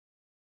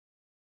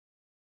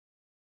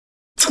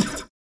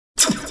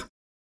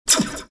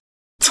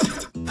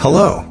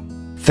Hello.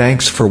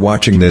 Thanks for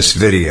watching this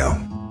video.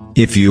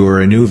 If you are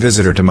a new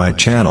visitor to my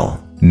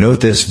channel, note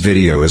this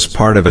video is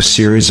part of a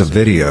series of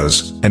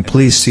videos, and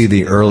please see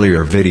the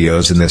earlier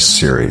videos in this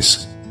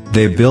series.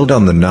 They build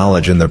on the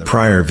knowledge in the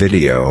prior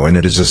video, and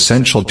it is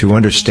essential to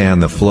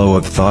understand the flow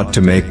of thought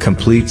to make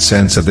complete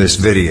sense of this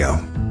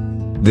video.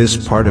 This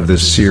part of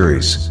this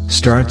series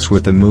starts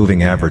with the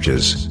moving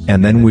averages,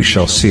 and then we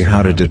shall see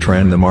how to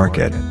detrend the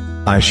market.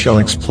 I shall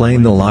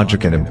explain the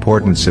logic and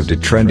importance of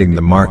detrending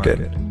the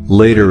market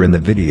later in the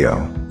video.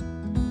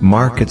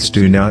 Markets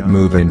do not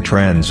move in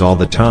trends all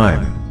the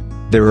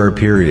time. There are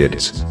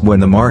periods when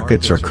the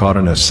markets are caught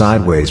in a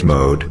sideways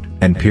mode,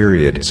 and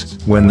periods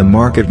when the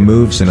market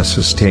moves in a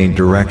sustained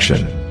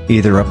direction,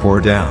 either up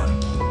or down.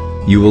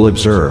 You will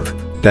observe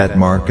that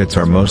markets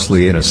are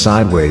mostly in a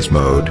sideways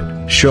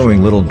mode,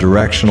 showing little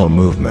directional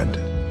movement.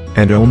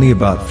 And only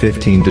about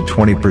 15 to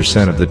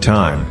 20% of the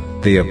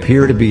time, they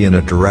appear to be in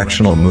a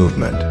directional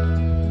movement.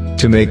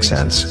 To make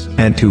sense,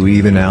 and to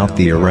even out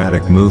the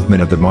erratic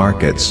movement of the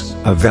markets,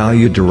 a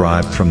value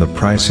derived from the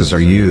prices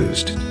are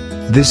used.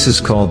 This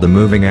is called the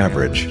moving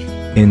average.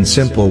 In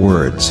simple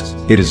words,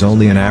 it is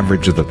only an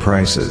average of the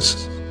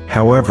prices.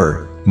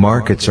 However,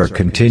 markets are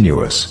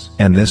continuous,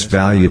 and this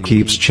value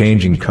keeps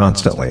changing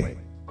constantly.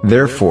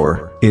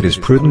 Therefore, it is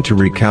prudent to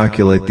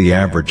recalculate the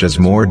average as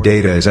more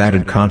data is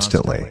added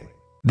constantly.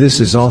 This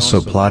is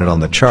also plotted on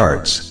the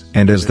charts,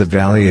 and as the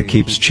value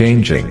keeps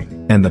changing,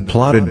 and the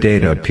plotted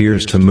data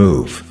appears to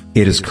move,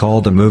 it is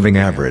called a moving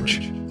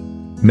average.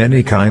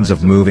 Many kinds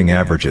of moving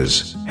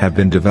averages have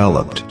been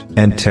developed,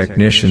 and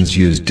technicians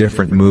use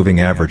different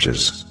moving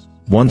averages.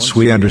 Once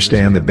we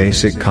understand the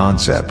basic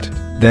concept,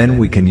 then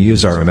we can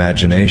use our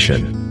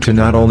imagination to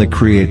not only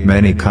create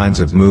many kinds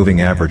of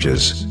moving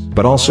averages,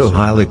 but also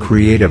highly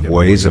creative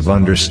ways of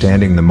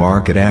understanding the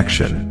market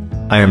action.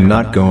 I am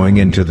not going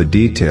into the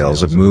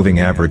details of moving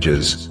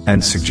averages,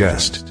 and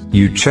suggest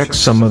you check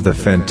some of the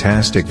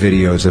fantastic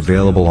videos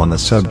available on the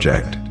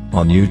subject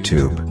on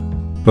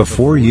YouTube.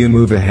 Before you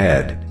move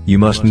ahead, you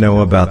must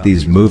know about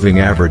these moving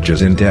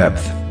averages in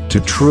depth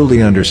to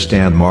truly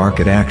understand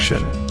market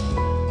action.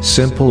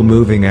 Simple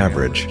moving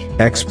average,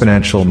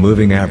 exponential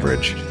moving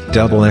average,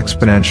 double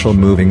exponential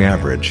moving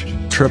average,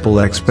 triple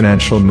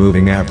exponential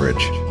moving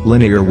average,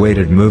 linear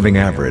weighted moving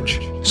average,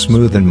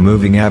 smooth and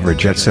moving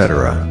average,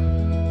 etc.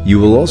 You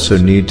will also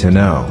need to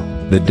know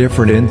the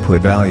different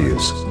input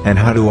values and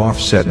how to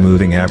offset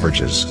moving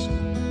averages.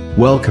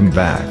 Welcome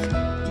back.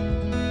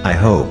 I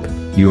hope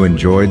you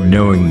enjoyed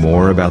knowing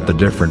more about the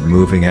different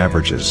moving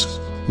averages.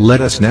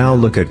 Let us now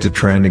look at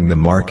detrending the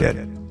market.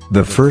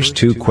 The first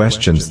two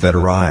questions that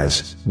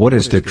arise: what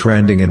is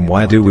detrending and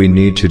why do we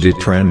need to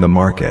detrend the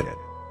market?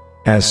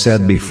 As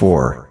said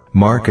before,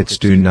 markets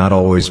do not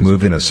always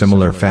move in a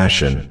similar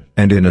fashion,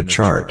 and in a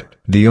chart,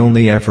 the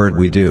only effort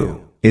we do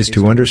is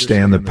to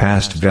understand the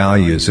past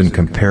values and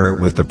compare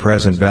it with the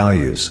present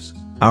values.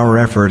 Our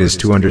effort is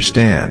to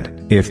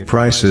understand if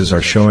prices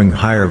are showing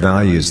higher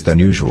values than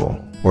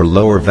usual, or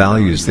lower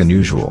values than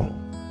usual.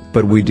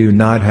 But we do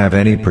not have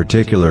any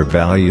particular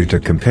value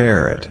to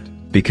compare it,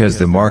 because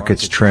the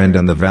market's trend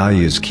and the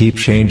values keep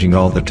changing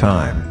all the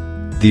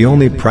time. The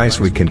only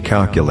price we can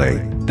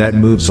calculate, that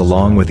moves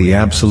along with the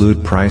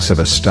absolute price of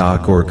a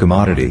stock or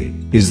commodity,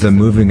 is the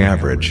moving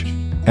average.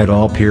 At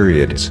all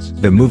periods,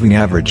 the moving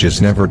average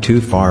is never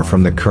too far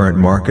from the current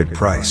market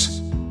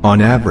price. On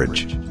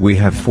average, we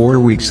have 4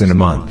 weeks in a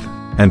month,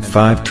 and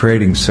 5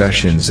 trading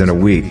sessions in a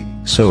week,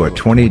 so a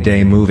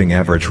 20-day moving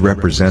average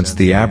represents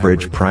the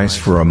average price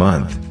for a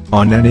month,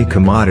 on any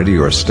commodity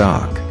or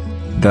stock.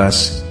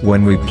 Thus,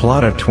 when we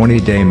plot a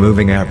 20-day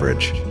moving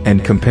average,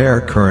 and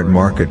compare current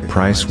market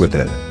price with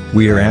it,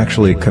 we are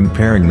actually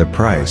comparing the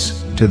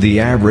price to the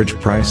average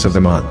price of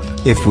the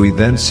month. If we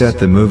then set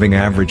the moving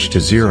average to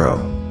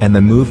 0, and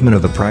the movement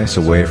of the price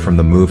away from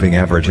the moving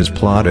average is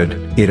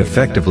plotted, it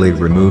effectively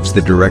removes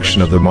the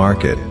direction of the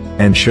market,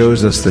 and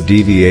shows us the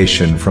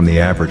deviation from the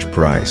average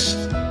price.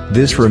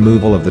 This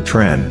removal of the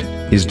trend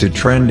is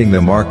detrending the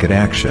market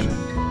action.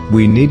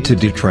 We need to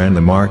detrend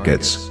the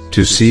markets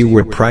to see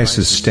where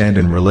prices stand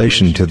in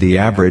relation to the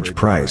average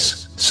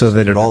price, so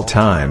that at all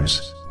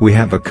times, we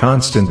have a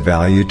constant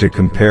value to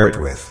compare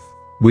it with.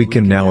 We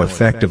can now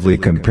effectively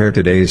compare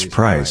today's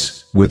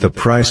price with a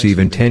price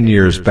even 10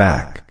 years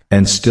back,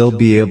 and still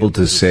be able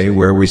to say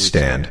where we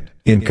stand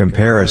in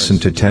comparison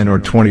to 10 or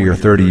 20 or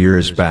 30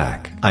 years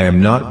back. I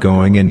am not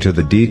going into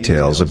the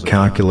details of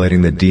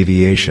calculating the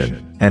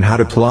deviation and how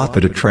to plot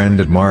the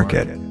detrended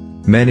market.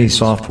 Many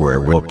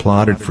software will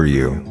plot it for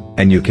you,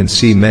 and you can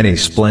see many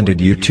splendid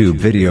YouTube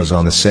videos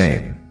on the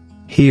same.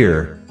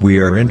 Here, we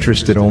are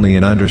interested only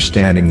in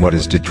understanding what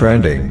is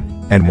detrending,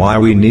 and why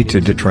we need to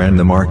detrend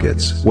the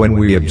markets. When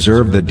we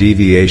observe the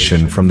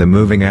deviation from the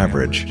moving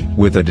average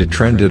with a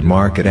detrended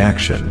market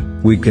action,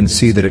 we can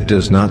see that it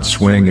does not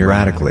swing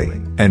erratically,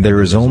 and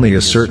there is only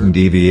a certain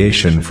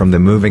deviation from the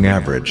moving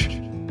average.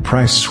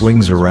 Price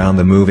swings around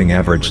the moving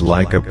average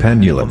like a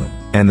pendulum,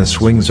 and the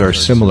swings are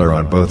similar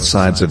on both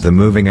sides of the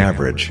moving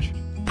average.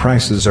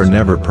 Prices are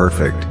never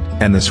perfect,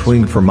 and the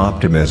swing from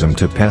optimism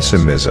to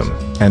pessimism,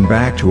 and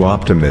back to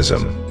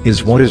optimism,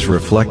 is what is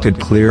reflected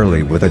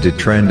clearly with a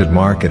detrended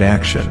market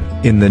action.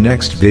 In the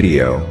next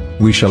video,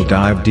 we shall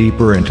dive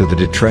deeper into the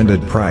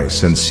detrended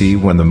price and see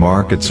when the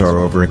markets are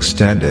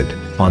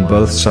overextended, on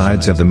both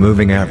sides of the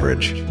moving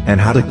average, and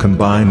how to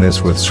combine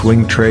this with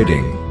swing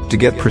trading, to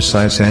get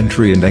precise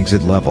entry and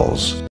exit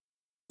levels.